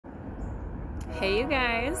Hey, you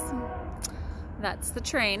guys. That's the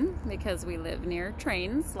train because we live near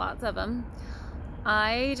trains, lots of them.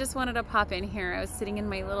 I just wanted to pop in here. I was sitting in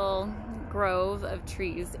my little grove of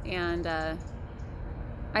trees and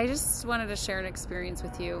I just wanted to share an experience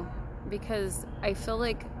with you because I feel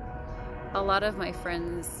like a lot of my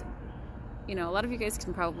friends, a lot of you guys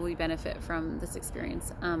can probably benefit from this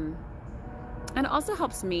experience. And it also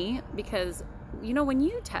helps me because, when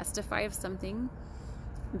you testify of something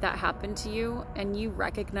that happened to you and you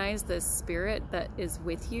recognize the spirit that is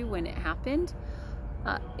with you when it happened,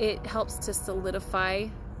 it helps to solidify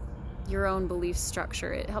your own belief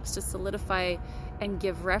structure. It helps to solidify and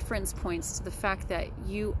give reference points to the fact that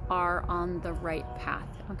you are on the right path.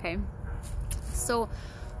 Okay. So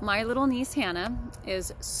my little niece Hannah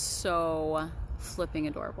is so flipping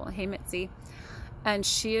adorable. Hey Mitzi. And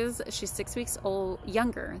she's 6 weeks old,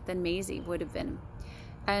 younger than Maisie would have been.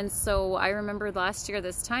 And so I remember last year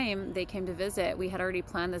this time they came to visit. We had already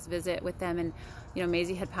planned this visit with them, and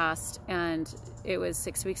Maisie had passed and it was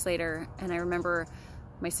 6 weeks later. And I remember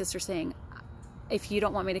my sister saying, if you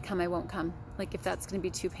don't want me to come, I won't come. Like, if that's going to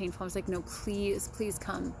be too painful. I was like, no, please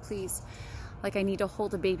come, please. Like, I need to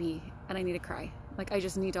hold a baby and I need to cry. Like, I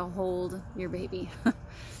just need to hold your baby.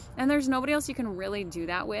 And there's nobody else you can really do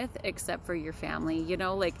that with except for your family,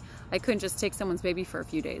 like I couldn't just take someone's baby for a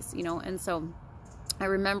few days, and so I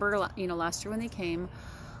remember, last year when they came,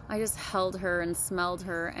 I just held her and smelled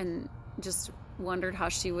her and just wondered how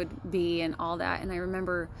she would be and all that. And I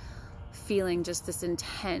remember feeling just this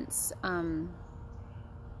intense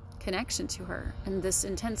connection to her and this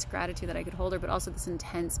intense gratitude that I could hold her, but also this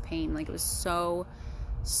intense pain. Like, it was so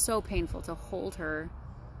painful to hold her,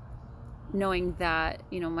 knowing that,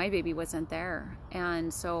 my baby wasn't there.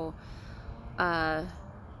 And so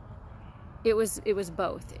it was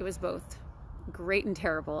both. It was both great and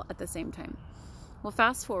terrible at the same time. Well,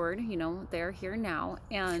 fast forward, they're here now,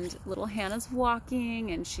 and little Hannah's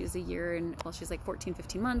walking, and she's she's like 14,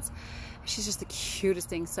 15 months. She's just the cutest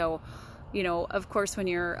thing. So, of course, when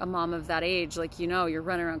you're a mom of that age, like, you're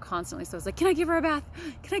running around constantly. So I was like, can I give her a bath?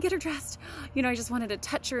 Can I get her dressed? I just wanted to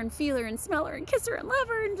touch her and feel her and smell her and kiss her and love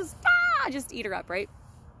her and just eat her up, right?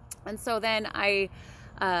 And so then I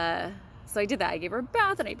did that. I gave her a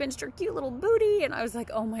bath and I pinched her cute little booty, and I was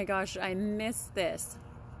like, oh my gosh, I miss this.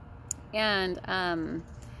 And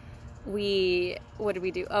what did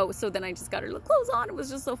we do? Oh, so then I just got her little clothes on. It was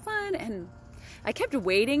just so fun. And I kept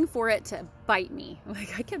waiting for it to bite me.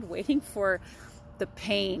 Like, I kept waiting for the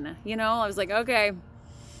pain, I was like, okay,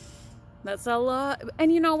 that's a lot.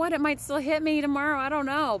 And you know what? It might still hit me tomorrow. I don't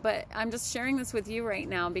know. But I'm just sharing this with you right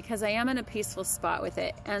now because I am in a peaceful spot with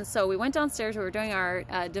it. And so we went downstairs. We were doing our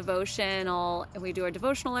devotional. We do our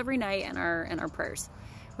devotional every night and our prayers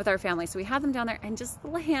with our family. So we had them down there, and just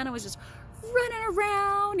little Hannah was just running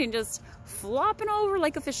around and just flopping over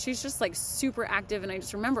like a fish. She's just like super active. And I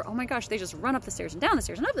just remember, oh my gosh, they just run up the stairs and down the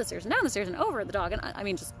stairs and up the stairs and down the stairs and over the dog. And I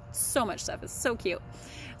mean, just so much stuff. It's so cute.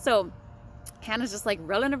 So Hannah's just like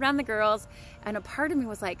rolling around the girls. And a part of me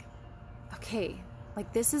was like, okay,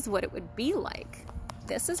 like, this is what it would be like.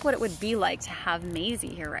 This is what it would be like to have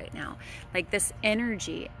Maisie here right now. Like, this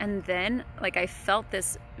energy. And then, like, I felt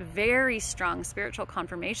this very strong spiritual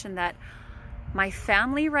confirmation that my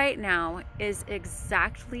family right now is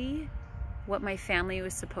exactly what my family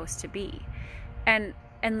was supposed to be. And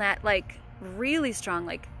that, like, really strong,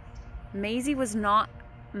 like, Maisie was not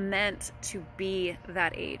meant to be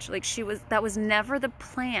that age. Like, that was never the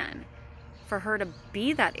plan for her to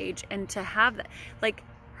be that age and to have that. Like,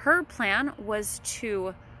 her plan was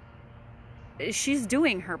she's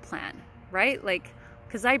doing her plan, right? Like,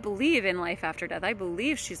 because I believe in life after death. I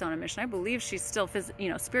believe she's on a mission. I believe she's still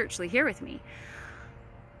spiritually here with me.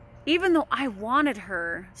 Even though I wanted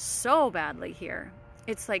her so badly here,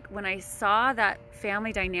 it's like when I saw that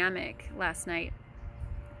family dynamic last night,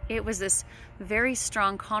 it was this very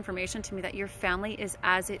strong confirmation to me that your family is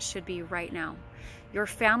as it should be right now. Your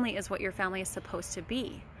family is what your family is supposed to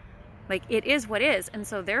be. Like, it is what is. And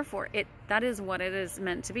so therefore that is what it is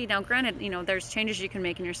meant to be. Now, granted, there's changes you can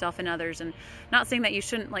make in yourself and others, and not saying that you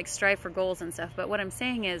shouldn't, like, strive for goals and stuff. But what I'm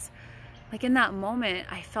saying is, like, in that moment,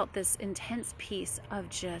 I felt this intense peace of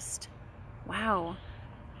just, wow.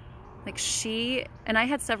 Like, and I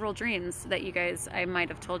had several dreams that you guys, I might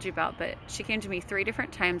have told you about, but she came to me 3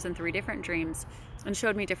 different times in 3 different dreams and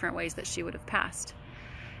showed me different ways that she would have passed.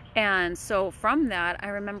 And so from that, I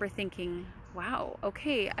remember thinking, wow,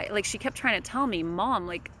 okay. She kept trying to tell me,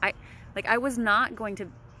 Mom, I was not going to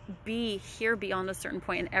be here beyond a certain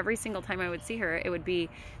point. And every single time I would see her, it would be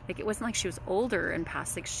like, it wasn't like she was older and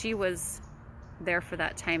past. Like, she was there for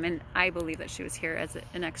that time. And I believe that she was here as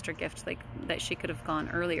an extra gift, like that she could have gone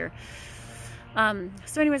earlier.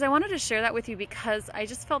 So anyways, I wanted to share that with you because I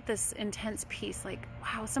just felt this intense peace. Like,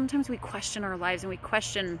 wow, sometimes we question our lives and we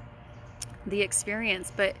question the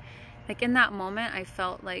experience, but like in that moment, I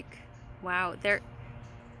felt like, wow,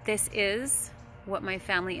 this is what my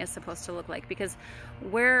family is supposed to look like. Because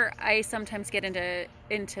where I sometimes get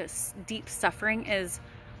into deep suffering is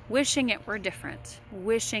wishing it were different,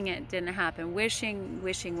 wishing it didn't happen, wishing,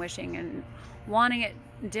 and wanting it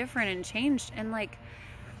different and changed.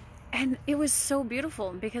 And it was so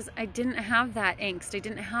beautiful because I didn't have that angst. I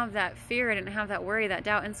didn't have that fear. I didn't have that worry, that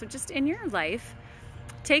doubt. And so just in your life,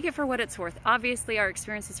 take it for what it's worth. Obviously, our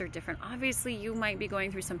experiences are different. Obviously, you might be going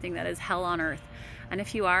through something that is hell on earth. And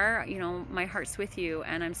if you are, you know, my heart's with you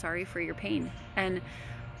and I'm sorry for your pain. And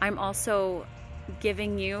I'm also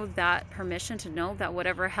giving you that permission to know that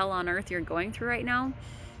whatever hell on earth you're going through right now,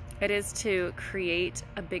 it is to create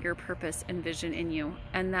a bigger purpose and vision in you.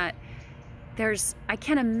 And that I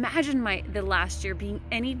can't imagine the last year being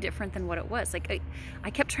any different than what it was. Like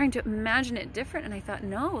I kept trying to imagine it different, and I thought,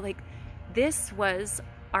 no, like this was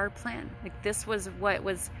our plan. Like this was what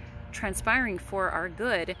was transpiring for our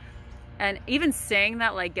good. And even saying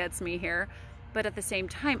that like gets me here, but at the same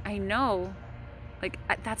time, I know, like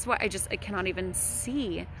that's why I cannot even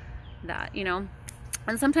see that, you know.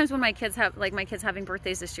 And sometimes when my kids having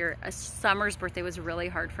birthdays this year, Summer's birthday was really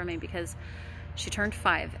hard for me because she turned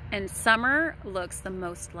 5, and Summer looks the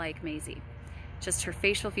most like Maisie. Just her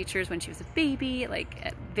facial features when she was a baby,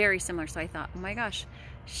 like very similar. So I thought, oh my gosh,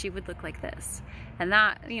 she would look like this. And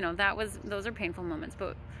that, you know, those are painful moments.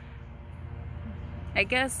 But I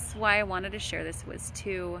guess why I wanted to share this was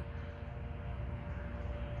to,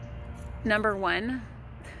 number one,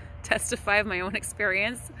 testify of my own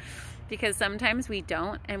experience, because sometimes we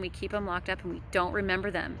don't, and we keep them locked up and we don't remember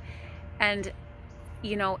them. And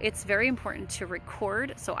you know, it's very important to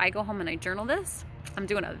record. So I go home and I journal this. I'm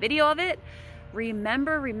doing a video of it.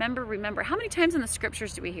 Remember. How many times in the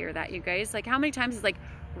scriptures do we hear that, you guys? Like, how many times is like,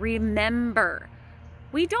 remember?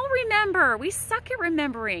 We don't remember. We suck at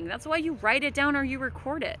remembering. That's why you write it down or you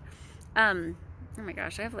record it. Oh my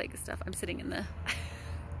gosh, I have like stuff. I'm sitting in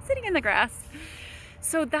the grass.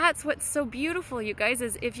 So that's what's so beautiful, you guys,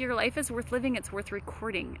 is if your life is worth living, it's worth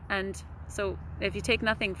recording. And so if you take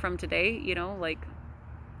nothing from today, you know, like,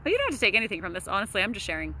 well, you don't have to take anything from this. Honestly, I'm just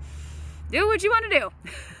sharing. Do what you want to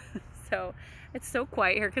do. So it's so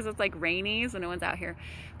quiet here because it's like rainy, so no one's out here.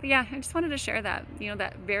 But yeah, I just wanted to share that, you know,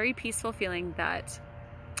 that very peaceful feeling that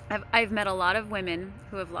I've met a lot of women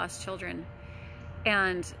who have lost children,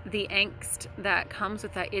 and the angst that comes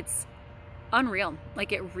with that, it's unreal.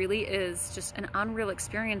 Like it really is just an unreal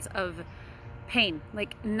experience of pain,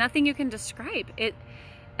 like nothing you can describe it.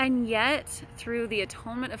 And yet through the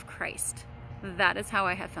atonement of Christ, that is how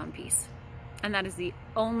I have found peace. And that is the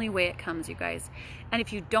only way it comes, you guys. And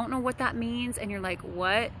if you don't know what that means and you're like,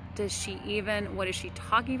 what is she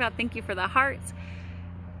talking about? Thank you for the hearts.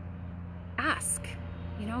 Ask,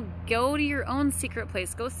 you know, go to your own secret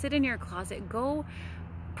place, go sit in your closet, go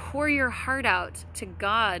pour your heart out to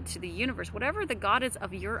God, to the universe, whatever the God is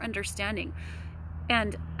of your understanding,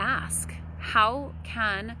 and ask, how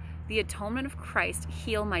can the atonement of Christ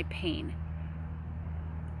heal my pain?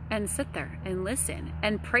 And sit there and listen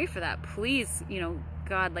and pray for that. Please, you know,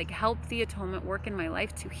 God, like help the atonement work in my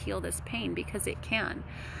life to heal this pain, because it can.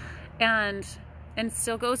 And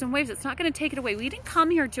still goes in waves. It's not going to take it away. We didn't come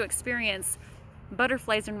here to experience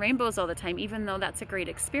butterflies and rainbows all the time, even though that's a great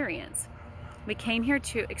experience. We came here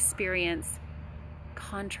to experience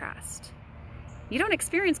contrast. You don't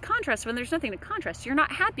experience contrast when there's nothing to contrast. You're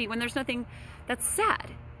not happy when there's nothing that's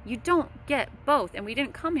sad. You don't get both. And we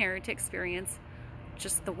didn't come here to experience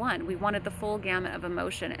just the one. We wanted the full gamut of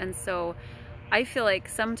emotion. And so I feel like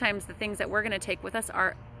sometimes the things that we're going to take with us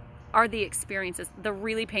are the experiences, the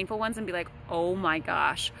really painful ones, and be like, oh my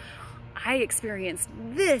gosh, I experienced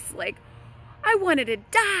this, like I wanted to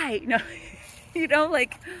die. No, you know,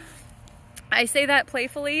 like I say that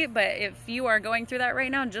playfully, but if you are going through that right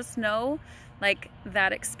now, just know like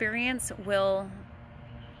that experience will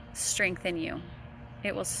strengthen you.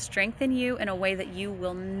 It will strengthen you in a way that you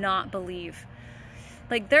will not believe.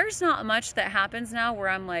 Like there's not much that happens now where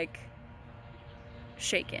I'm like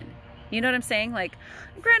shaken. You know what I'm saying? Like,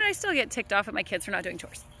 granted, I still get ticked off at my kids for not doing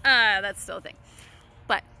chores. That's still a thing.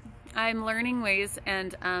 But I'm learning ways,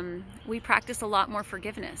 and we practice a lot more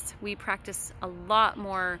forgiveness. We practice a lot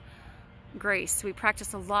more grace. We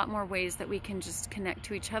practice a lot more ways that we can just connect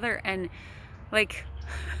to each other. And like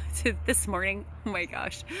this morning, oh my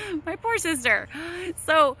gosh, my poor sister.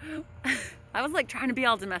 So I was like trying to be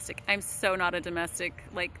all domestic. I'm so not a domestic,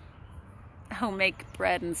 like homemade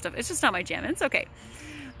bread and stuff. It's just not my jam. It's okay.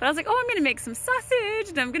 But I was like, oh, I'm going to make some sausage,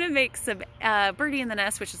 and I'm going to make some birdie in the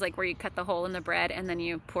nest, which is like where you cut the hole in the bread and then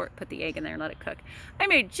you put the egg in there and let it cook. I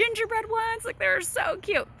made gingerbread ones. Like, they're so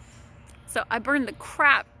cute. So I burned the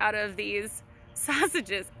crap out of these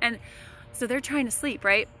sausages. And so they're trying to sleep,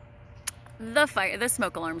 right? The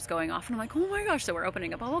smoke alarm's going off, and I'm like, oh my gosh. So we're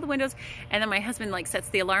opening up all the windows, and then my husband like sets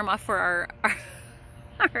the alarm off for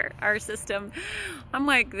our system. I'm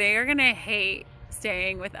like, they are gonna hate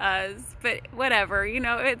staying with us, but whatever, you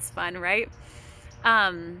know, it's fun, right?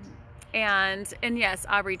 And yes,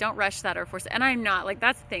 Aubrey, don't rush that or force it. And I'm not, like,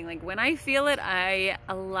 that's the thing, like, when I feel it, I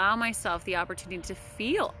allow myself the opportunity to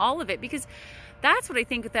feel all of it, because that's what I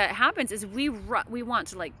think that happens is we want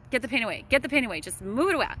to, like, get the pain away, just move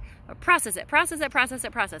it away, process it,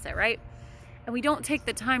 right? And we don't take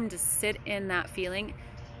the time to sit in that feeling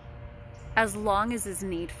as long as is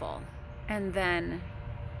needful, and then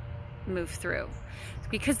move through.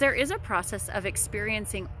 Because there is a process of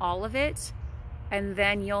experiencing all of it, and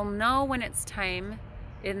then you'll know when it's time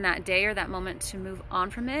in that day or that moment to move on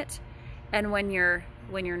from it, and when you're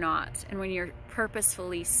not, and when you're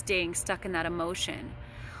purposefully staying stuck in that emotion.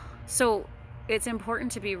 So it's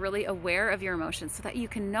important to be really aware of your emotions so that you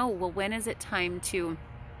can know, well, when is it time to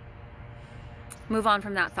move on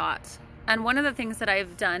from that thought? And one of the things that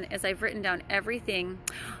I've done is I've written down everything.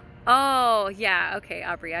 Oh yeah, okay,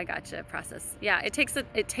 Aubrey, I gotcha. Process. Yeah, it takes a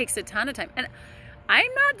ton of time, and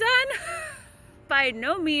I'm not done. By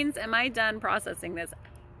no means am I done processing this,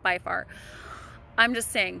 by far. I'm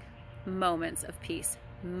just saying, moments of peace,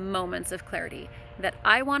 moments of clarity that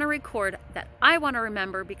I want to record, that I want to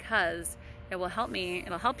remember, because it will help me,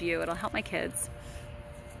 it'll help you, it'll help my kids.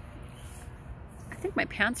 I think my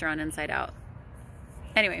pants are on inside out.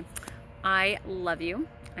 Anyway, I love you.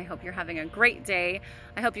 I hope you're having a great day.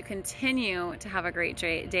 I hope you continue to have a great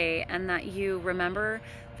day, and that you remember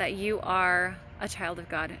that you are a child of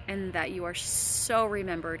God, and that you are so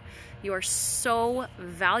remembered. You are so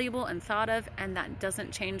valuable and thought of, and that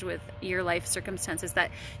doesn't change with your life circumstances.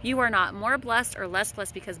 That you are not more blessed or less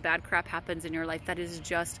blessed because bad crap happens in your life. That is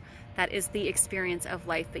the experience of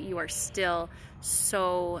life, but you are still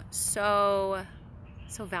so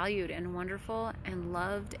valued and wonderful and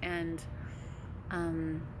loved, and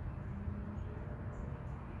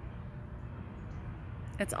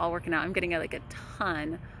it's all working out. I'm getting like a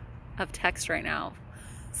ton of text right now,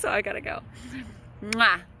 so I gotta go.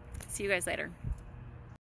 Mwah. See you guys later.